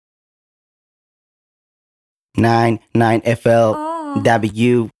99FL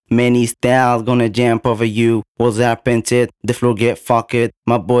W. Many styles gonna jump over you. Walls are painted, the floor get fucked.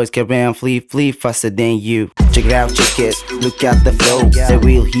 My boys can run, flee faster than you. Check it out, check it, look at the flow. The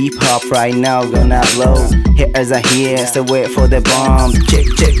real hip hop right now gonna blow. Hitters are here, so wait for the bomb. Check,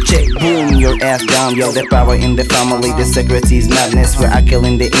 check, check, boom, your ass down. Yo, the power in the family, the secret is madness. We are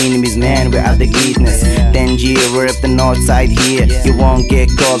killing the enemies, man, we are the greatness. Tangier, we're up the north side here. You won't get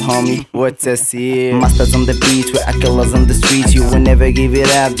caught, homie, what's us here? Masters on the beat, we are killers on the streets. You will never give it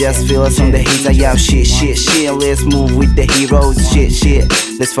up, just feel us on the hits. I have shit, shit, shit. Let's move with the heroes, shit, shit.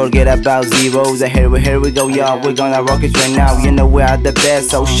 Let's forget about zeros. Here we go, y'all. We're gonna rock it right now. You know we are the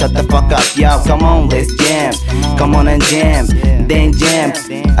best, so shut the fuck up, y'all. Come on, let's jam. Come on and jam, then jam.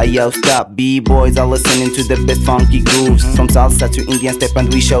 Yo, stop, B-boys are listening to the best funky grooves. From salsa to Indian step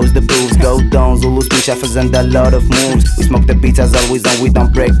and we shows the moves. Go down, Zulu speed shuffles and a lot of moves. We smoke the beats as always and we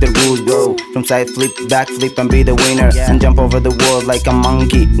don't break the rules. Go from side flip, back flip and be the winner. And jump over the world like a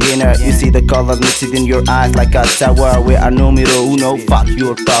monkey winner. You see the colors mixed in your eyes like a tower. We are numero uno, fuck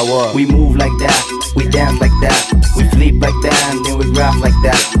your power. We move like that, we dance like that. We flip like that and then we graph like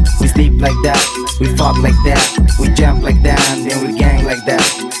that. We sleep like that, we fuck like that. We jump like that and then we gang like that.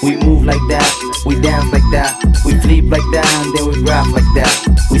 We move like that, we dance like that. We flip like that and then we graph like that.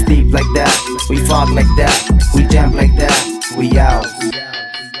 We sleep like that, we fuck like that. We jump like that, we out.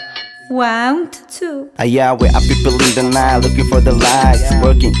 1, 2. Yeah, we are people in the night looking for the light.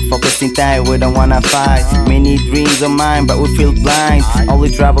 Working, focusing time, we don't wanna fight. Many dreams of mine, but we feel blind.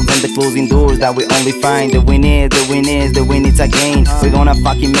 Only troubles and the closing doors that we only find. The win is, the win is, the win is again. We're gonna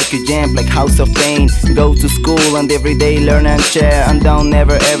fucking make you jump like House of Pain. Go to school and every day learn and share. And don't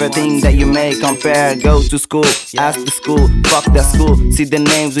never ever think that you may compare. Go to school, ask the school, fuck the school. See the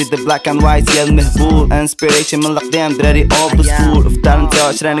names with the black and white, يا المهبول. Inspiration من القدام دراري old school. افطار انت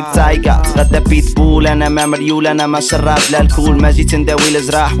عشرانك تايقة تغدى بيتبول. انا ما مريول انا ما شراب لا الكول. ما جيت نداوي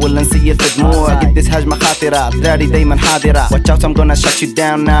الجراح ولا نسيل في دموع. قديس هجمة خاطرة دراري دايما حاضرة. Watch out I'm gonna shut you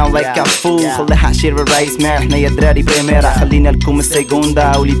down now like a fool. خليها شير الرئيس مان احنا يا دراري بريميرا. خلينا لكم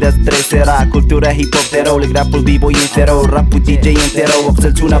السيكوندا وليدات ستريسيرا. كولتورا هيب هوب ثيرو الجراب والبيبوي ينثيرو. الراب والدي جي ينثيرو.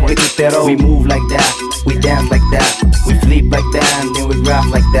 وقتلتونا بغيتو تيرو. We move like that, we dance like that. We flip like that and then we graph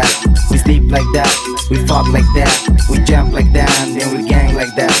like that. We sleep like that, we fuck like that. We jump like that and then we gang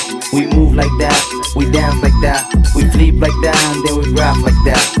like that. We move like that, we dance like that. We flip like that and then we graph like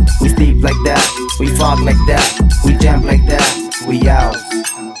that. We sleep like that, we fuck like that. We jump like that, we out.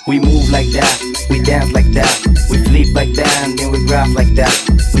 We move like that, we dance like that. We flip like that and then we graph like that.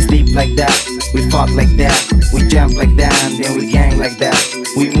 We sleep like that, we fuck like that. We jump like that and then we gang like that.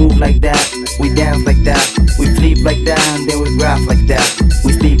 We move like that, we dance like that. We flip like that and then we graph like that.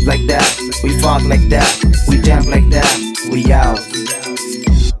 We sleep like that, we fuck like that. We jump like that, we out.